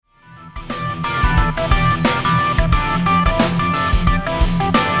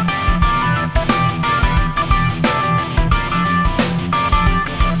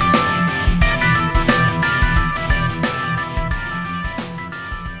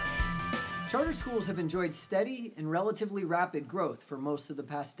Charter schools have enjoyed steady and relatively rapid growth for most of the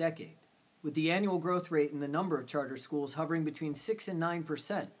past decade, with the annual growth rate in the number of charter schools hovering between 6 and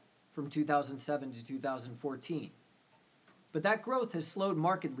 9% from 2007 to 2014. But that growth has slowed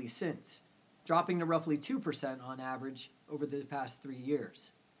markedly since, dropping to roughly 2% on average over the past 3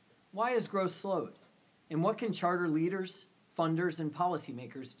 years. Why has growth slowed? And what can charter leaders, funders, and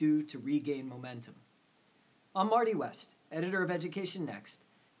policymakers do to regain momentum? I'm Marty West, editor of Education Next,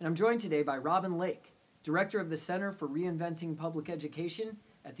 and I'm joined today by Robin Lake, director of the Center for Reinventing Public Education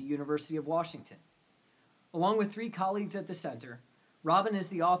at the University of Washington. Along with 3 colleagues at the center, Robin is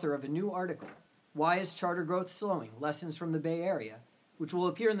the author of a new article, Why is Charter Growth Slowing? Lessons from the Bay Area, which will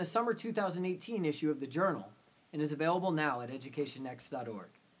appear in the summer 2018 issue of the Journal and is available now at educationnext.org.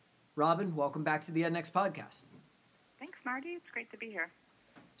 Robin, welcome back to the EdNext podcast. Thanks, Marty. It's great to be here.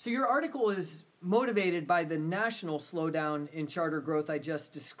 So your article is motivated by the national slowdown in charter growth I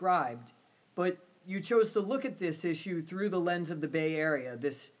just described, but you chose to look at this issue through the lens of the Bay Area,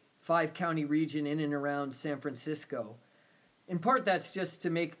 this 5-county region in and around San Francisco. In part, that's just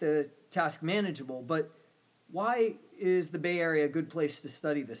to make the task manageable, but why is the Bay Area a good place to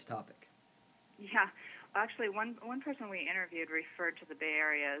study this topic? Yeah. Actually, one person we interviewed referred to the Bay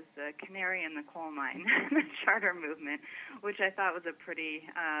Area as the canary in the coal mine, the charter movement, which I thought was a pretty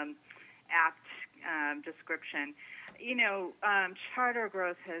apt description. Charter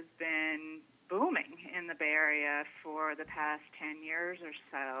growth has been booming in the Bay Area for the past 10 years or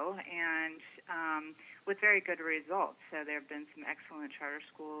so, and with very good results. So there have been some excellent charter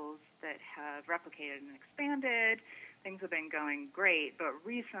schools that have replicated and expanded. Things have been going great, but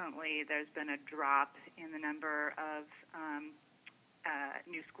recently there's been a drop in the number of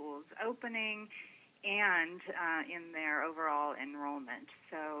new schools opening and in their overall enrollment.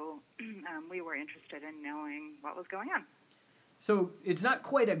 So we were interested in knowing what was going on. So it's not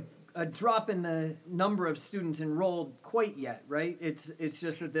quite a drop in the number of students enrolled quite yet, right? It's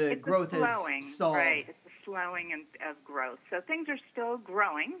just that the growth has stalled. Right, it's a slowing of growth. So things are still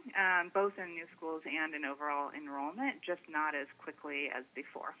growing, both in new schools and in overall enrollment, just not as quickly as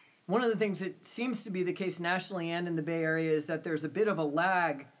before. One of the things that seems to be the case nationally and in the Bay Area is that there's a bit of a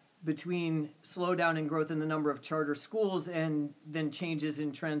lag between slowdown in growth in the number of charter schools and then changes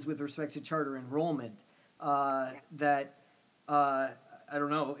in trends with respect to charter enrollment.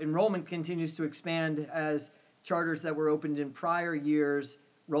 Enrollment continues to expand as charters that were opened in prior years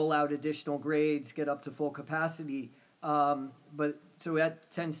roll out additional grades, get up to full capacity. So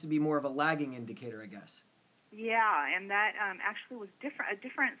that tends to be more of a lagging indicator, I guess. Yeah, and that actually was a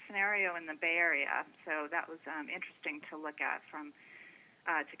different scenario in the Bay Area. So that was interesting to look at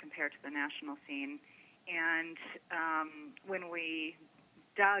to compare to the national scene. And when we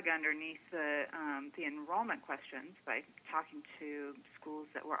dug underneath the enrollment questions by talking to schools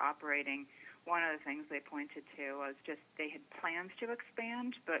that were operating, one of the things they pointed to was just they had plans to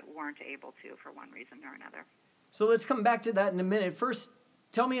expand but weren't able to for one reason or another. So let's come back to that in a minute. First,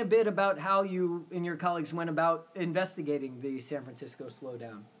 tell me a bit about how you and your colleagues went about investigating the San Francisco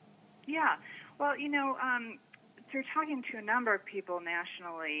slowdown. Yeah. Well, through talking to a number of people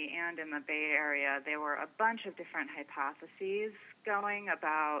nationally and in the Bay Area, there were a bunch of different hypotheses going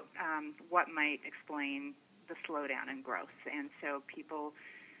about what might explain the slowdown in growth. And so people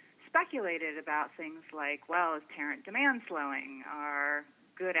speculated about things like, well, is parent demand slowing? Are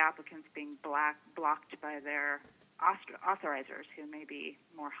good applicants being blocked by their authorizers who may be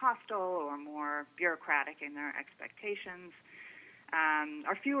more hostile or more bureaucratic in their expectations?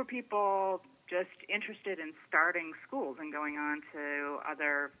 Are fewer people just interested in starting schools and going on to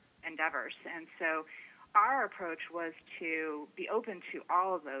other endeavors? And so our approach was to be open to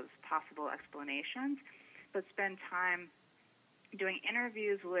all of those possible explanations, but spend time doing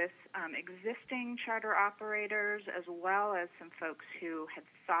interviews with existing charter operators as well as some folks who had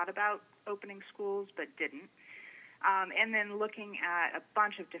thought about opening schools but didn't. And then looking at a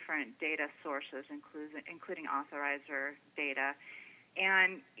bunch of different data sources, including authorizer data.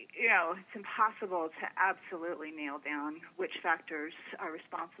 And, it's impossible to absolutely nail down which factors are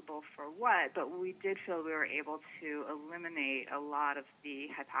responsible for what, but we did feel we were able to eliminate a lot of the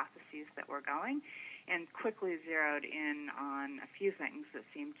hypotheses that were going and quickly zeroed in on a few things that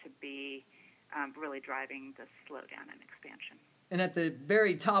seemed to be really driving the slowdown and expansion. And at the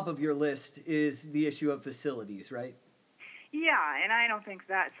very top of your list is the issue of facilities, right? Yeah, and I don't think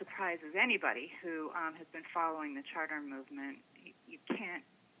that surprises anybody who has been following the charter movement. You can't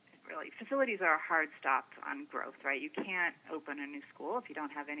really, facilities are a hard stop on growth, right? You can't open a new school if you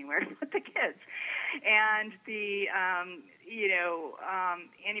don't have anywhere to put the kids. And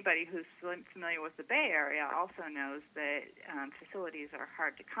anybody who's familiar with the Bay Area also knows that facilities are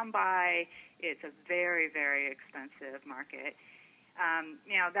hard to come by. It's a very, very expensive market.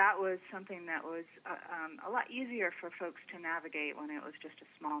 That was something that was a lot easier for folks to navigate when it was just a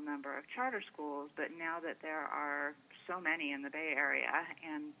small number of charter schools, but now that there are so many in the Bay Area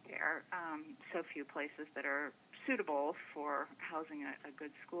and there are so few places that are suitable for housing a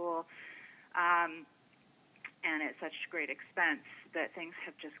good school, and at such great expense, that things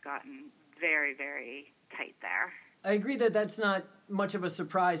have just gotten very, very tight there. I agree that that's not much of a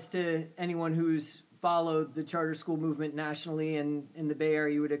surprise to anyone who's followed the charter school movement nationally, and in the Bay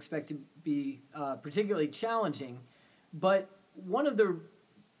Area you would expect to be particularly challenging. But one of the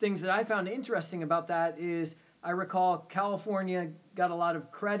things that I found interesting about that is I recall California got a lot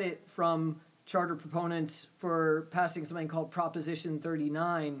of credit from charter proponents for passing something called Proposition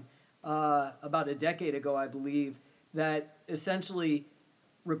 39 about a decade ago, I believe, that essentially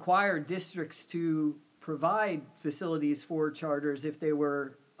required districts to provide facilities for charters if they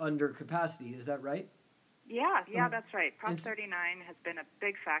were under capacity. Is that right? Yeah, that's right. Prop 39 has been a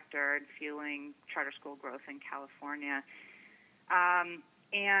big factor in fueling charter school growth in California.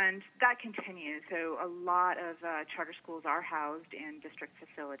 And that continues. So a lot of charter schools are housed in district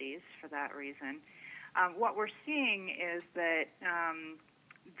facilities for that reason. What we're seeing is that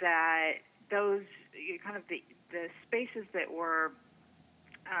those kind of the spaces that were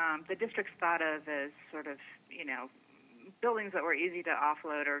the districts thought of as sort of, buildings that were easy to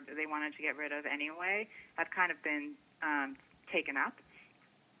offload or they wanted to get rid of anyway have kind of been taken up,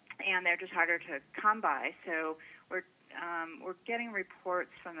 and they're just harder to come by. So we're getting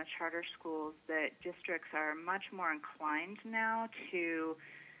reports from the charter schools that districts are much more inclined now to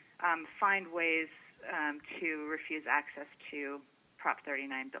find ways to refuse access to Prop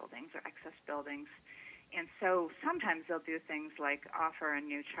 39 buildings or excess buildings. And so sometimes they'll do things like offer a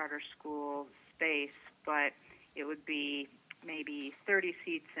new charter school space, but it would be maybe 30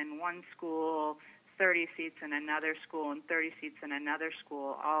 seats in one school, 30 seats in another school, and 30 seats in another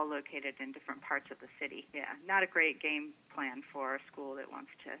school, all located in different parts of the city. Yeah, not a great game plan for a school that wants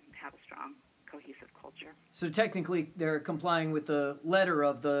to have a strong, cohesive culture. So technically they're complying with the letter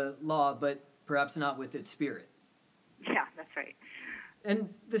of the law, but perhaps not with its spirit. Yeah, that's right.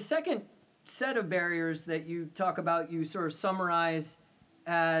 And the second set of barriers that you talk about, you sort of summarize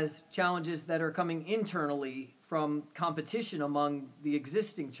as challenges that are coming internally from competition among the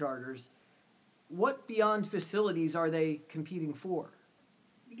existing charters. What beyond facilities are they competing for?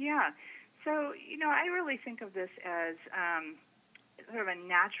 Yeah. So, I really think of this as sort of a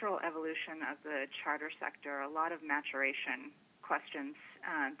natural evolution of the charter sector, a lot of maturation questions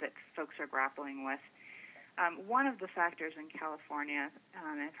that folks are grappling with. One of the factors in California,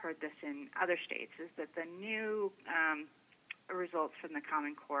 and I've heard this in other states, is that the new results from the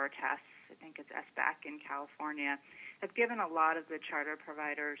Common Core tests, I think it's SBAC in California, have given a lot of the charter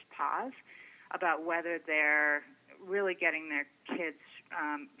providers pause about whether they're really getting their kids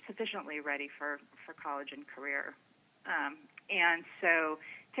sufficiently ready for college and career. And so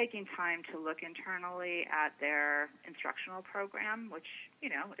taking time to look internally at their instructional program, which,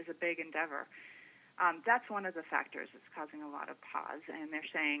 is a big endeavor, that's one of the factors that's causing a lot of pause. And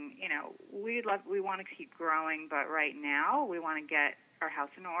they're saying, we want to keep growing, but right now we want to get our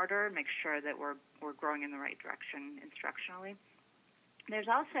house in order, make sure that we're growing in the right direction instructionally. There's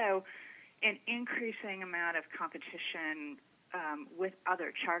also an increasing amount of competition with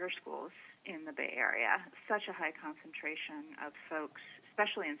other charter schools in the Bay Area. Such a high concentration of folks,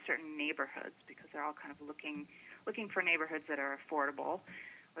 especially in certain neighborhoods, because they're all kind of looking for neighborhoods that are affordable,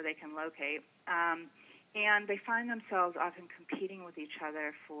 where they can locate. And they find themselves often competing with each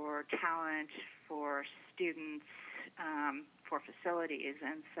other for talent, for students, for facilities.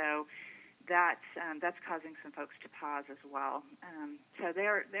 And so that's causing some folks to pause as well. So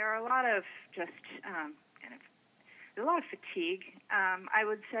there are a lot of just there's a lot of fatigue, I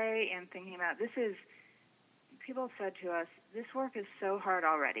would say, in thinking about this. People have said to us, this work is so hard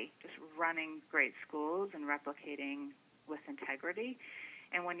already, just running great schools and replicating with integrity.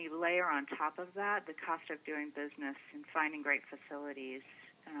 And when you layer on top of that the cost of doing business and finding great facilities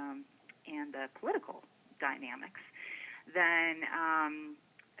and the political dynamics, then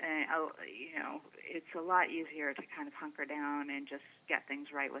it's a lot easier to kind of hunker down and just get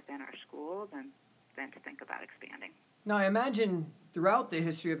things right within our school than to think about expanding. Now, I imagine throughout the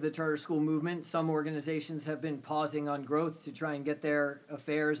history of the charter school movement, some organizations have been pausing on growth to try and get their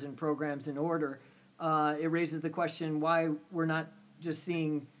affairs and programs in order. It raises the question why we're not just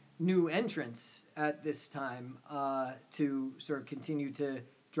seeing new entrants at this time to sort of continue to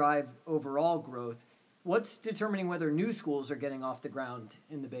drive overall growth. What's determining whether new schools are getting off the ground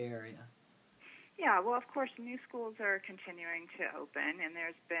in the Bay Area? Yeah, well, of course, new schools are continuing to open, and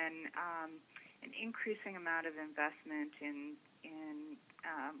there's been an increasing amount of investment in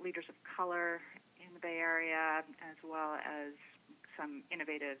leaders of color in the Bay Area, as well as some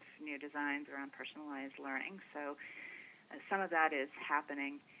innovative new designs around personalized learning. So some of that is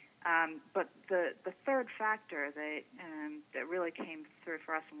happening. But the third factor that really came through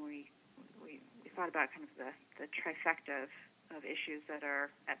for us when we thought about kind of the trifecta of issues that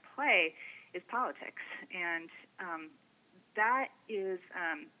are at play is politics. And that is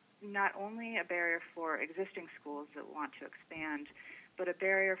not only a barrier for existing schools that want to expand, but a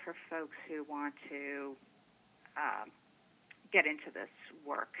barrier for folks who want to get into this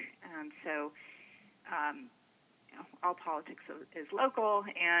work. So all politics is local,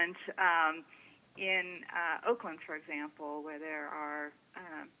 and in Oakland, for example, where there are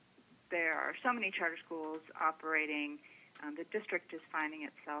so many charter schools operating, the district is finding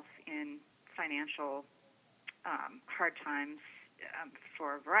itself in financial hard times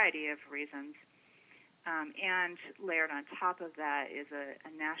for a variety of reasons. And layered on top of that is a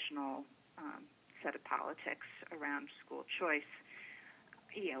national set of politics around school choice.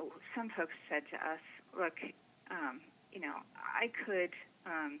 Some folks said to us, look,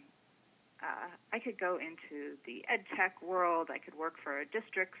 I could go into the ed tech world. I could work for a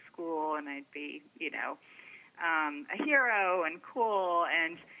district school, and I'd be, a hero and cool.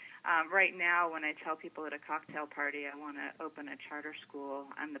 And right now, when I tell people at a cocktail party I want to open a charter school,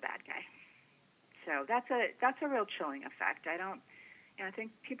 I'm the bad guy. So that's a real chilling effect. I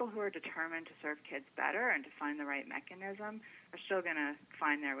think people who are determined to serve kids better and to find the right mechanism are still going to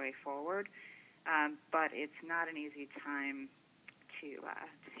find their way forward. But it's not an easy time to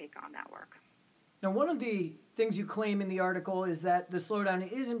take on that work. Now, one of the things you claim in the article is that the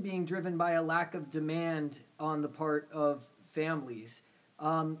slowdown isn't being driven by a lack of demand on the part of families.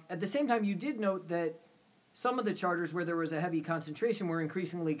 At the same time, you did note that some of the charters where there was a heavy concentration were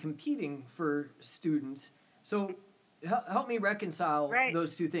increasingly competing for students. So help me reconcile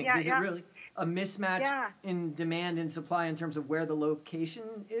those two things. Is it really a mismatch in demand and supply in terms of where the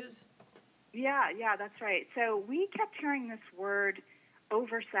location is? Yeah, that's right. So we kept hearing this word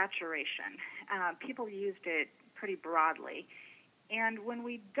oversaturation. People used it pretty broadly. And when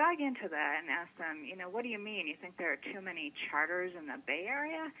we dug into that and asked them, what do you mean? You think there are too many charters in the Bay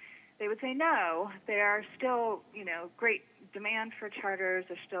Area? They would say, no, there are still, great demand for charters.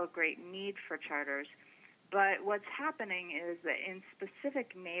 There's still great need for charters. But what's happening is that in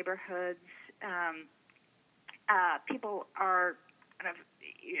specific neighborhoods, people are kind of,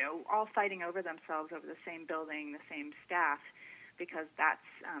 all fighting over themselves over the same building, the same staff, because that's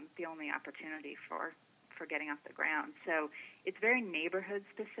the only opportunity for getting off the ground. So it's very neighborhood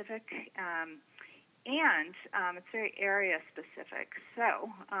specific, and it's very area specific. So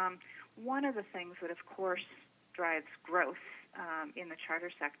one of the things that, of course, drives growth in the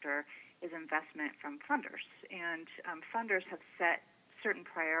charter sector is investment from funders. And funders have set certain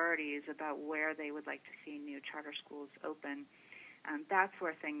priorities about where they would like to see new charter schools open. That's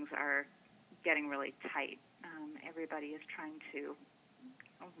where things are getting really tight. Everybody is trying to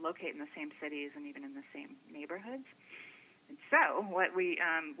locate in the same cities and even in the same neighborhoods. And so what we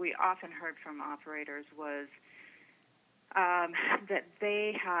often heard from operators was that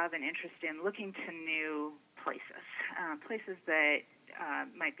they have an interest in looking to new places, places that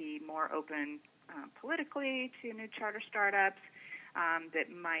might be more open politically to new charter startups, that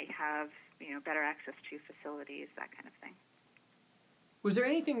might have better access to facilities, that kind of thing. Was there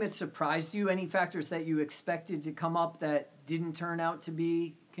anything that surprised you, any factors that you expected to come up that didn't turn out to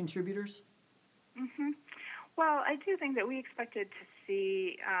be contributors? Mm-hmm. Well, I do think that we expected to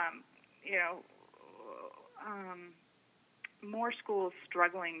see, more schools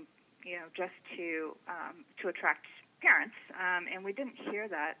struggling, just to attract parents, and we didn't hear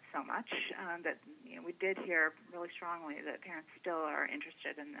that so much. That we did hear really strongly that parents still are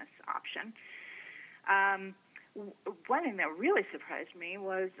interested in this option. One thing that really surprised me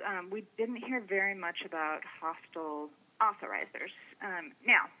was we didn't hear very much about hostile authorizers.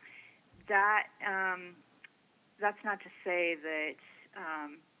 Now, that's not to say that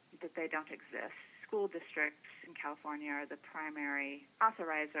they don't exist. School districts in California are the primary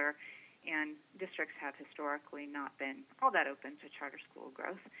authorizer, and districts have historically not been all that open to charter school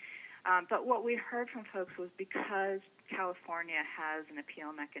growth. But what we heard from folks was because California has an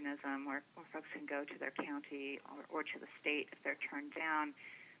appeal mechanism where folks can go to their county or to the state if they're turned down,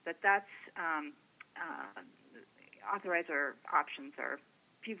 that's authorizer options are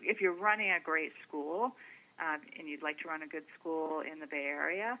if you're running a great school and you'd like to run a good school in the Bay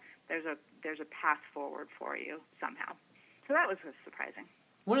Area, there's a path forward for you somehow. So that was surprising.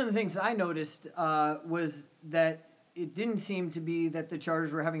 One of the things I noticed was that it didn't seem to be that the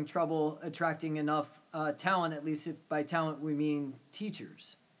charters were having trouble attracting enough talent, at least if by talent we mean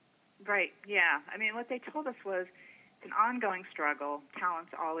teachers. Right, yeah. I mean, what they told us was it's an ongoing struggle.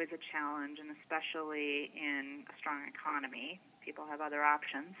 Talent's always a challenge, and especially in a strong economy. People have other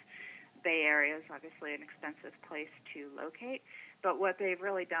options. Bay Area is obviously an expensive place to locate, but what they've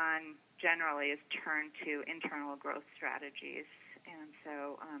really done generally is turn to internal growth strategies. And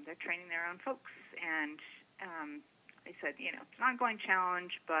so they're training their own folks, and they said, it's an ongoing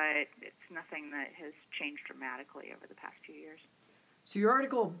challenge, but it's nothing that has changed dramatically over the past few years. So your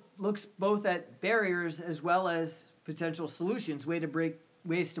article looks both at barriers as well as potential solutions,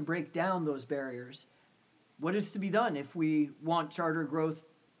 ways to break down those barriers. What is to be done if we want charter growth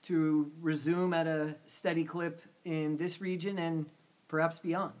to resume at a steady clip in this region and perhaps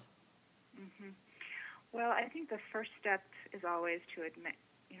beyond? Mm-hmm. Well, I think the first step is always to admit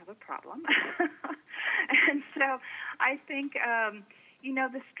you have a problem. And so I think,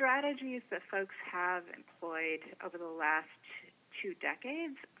 the strategies that folks have employed over the last 2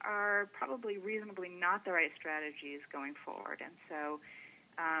 decades are probably reasonably not the right strategies going forward. And so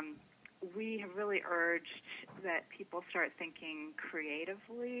we have really urged that people start thinking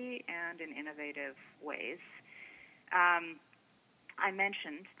creatively and in innovative ways. I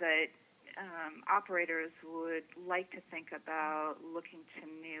mentioned that operators would like to think about looking to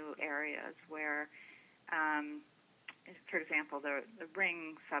new areas where, for example, the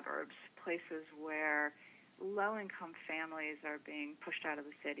ring suburbs, places where low-income families are being pushed out of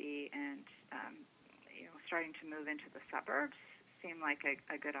the city and starting to move into the suburbs seem like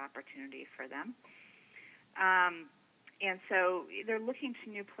a good opportunity for them. And so they're looking to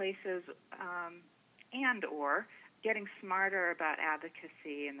new places and or getting smarter about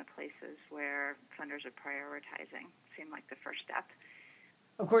advocacy in the places where funders are prioritizing seem like the first step.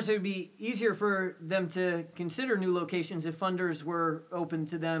 Of course, it would be easier for them to consider new locations if funders were open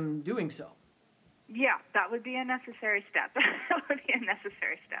to them doing so. Yeah, that would be a necessary step. That would be a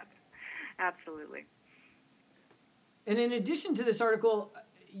necessary step. Absolutely. And in addition to this article,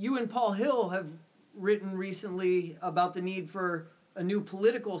 you and Paul Hill have written recently about the need for a new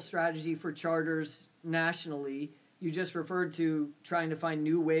political strategy for charters nationally. You just referred to trying to find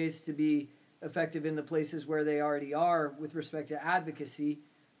new ways to be effective in the places where they already are with respect to advocacy.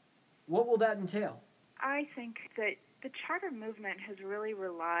 What will that entail? I think that the charter movement has really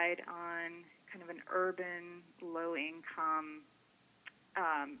relied on kind of an urban, low-income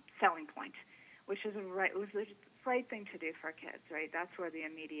selling point, which is was the right thing to do for kids, right? That's where the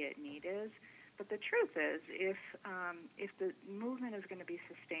immediate need is. But the truth is, if the movement is going to be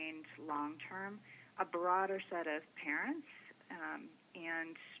sustained long-term, a broader set of parents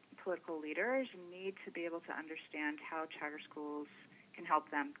and political leaders need to be able to understand how charter schools can help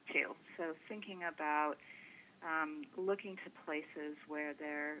them too. So thinking about looking to places where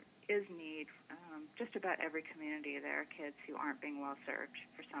there is need. Just about every community there are kids who aren't being well served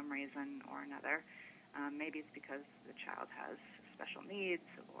for some reason or another. Maybe it's because the child has special needs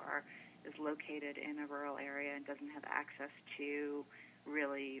or is located in a rural area and doesn't have access to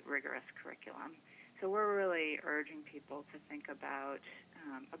really rigorous curriculum. So we're really urging people to think about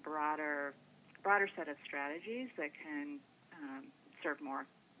a broader set of strategies that can serve more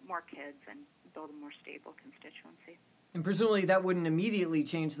kids and build a more stable constituency. And presumably that wouldn't immediately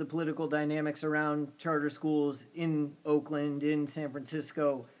change the political dynamics around charter schools in Oakland, in San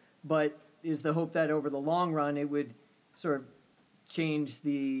Francisco, but is the hope that over the long run it would sort of change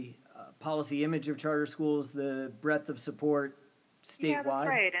the policy image of charter schools, the breadth of support statewide? Yeah, that's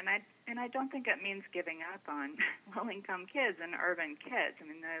right. And I don't think it means giving up on low-income kids and urban kids. I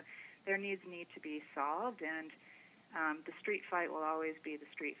mean, their needs need to be solved, and the street fight will always be the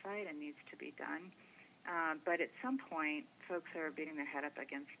street fight and needs to be done. But at some point, folks are beating their head up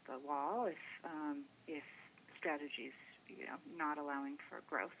against the wall if strategies, not allowing for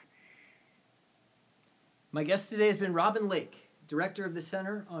growth. My guest today has been Robin Lake, Director of the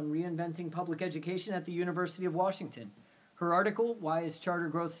Center on Reinventing Public Education at the University of Washington. Her article, Why is Charter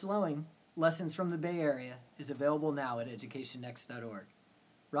Growth Slowing? Lessons from the Bay Area, is available now at educationnext.org.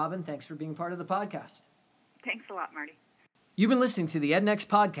 Robin, thanks for being part of the podcast. Thanks a lot, Marty. You've been listening to the EdNext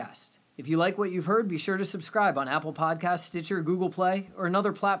podcast. If you like what you've heard, be sure to subscribe on Apple Podcasts, Stitcher, Google Play, or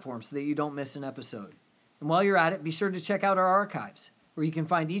another platform so that you don't miss an episode. And while you're at it, be sure to check out our archives, where you can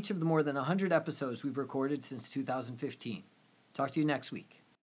find each of the more than 100 episodes we've recorded since 2015. Talk to you next week.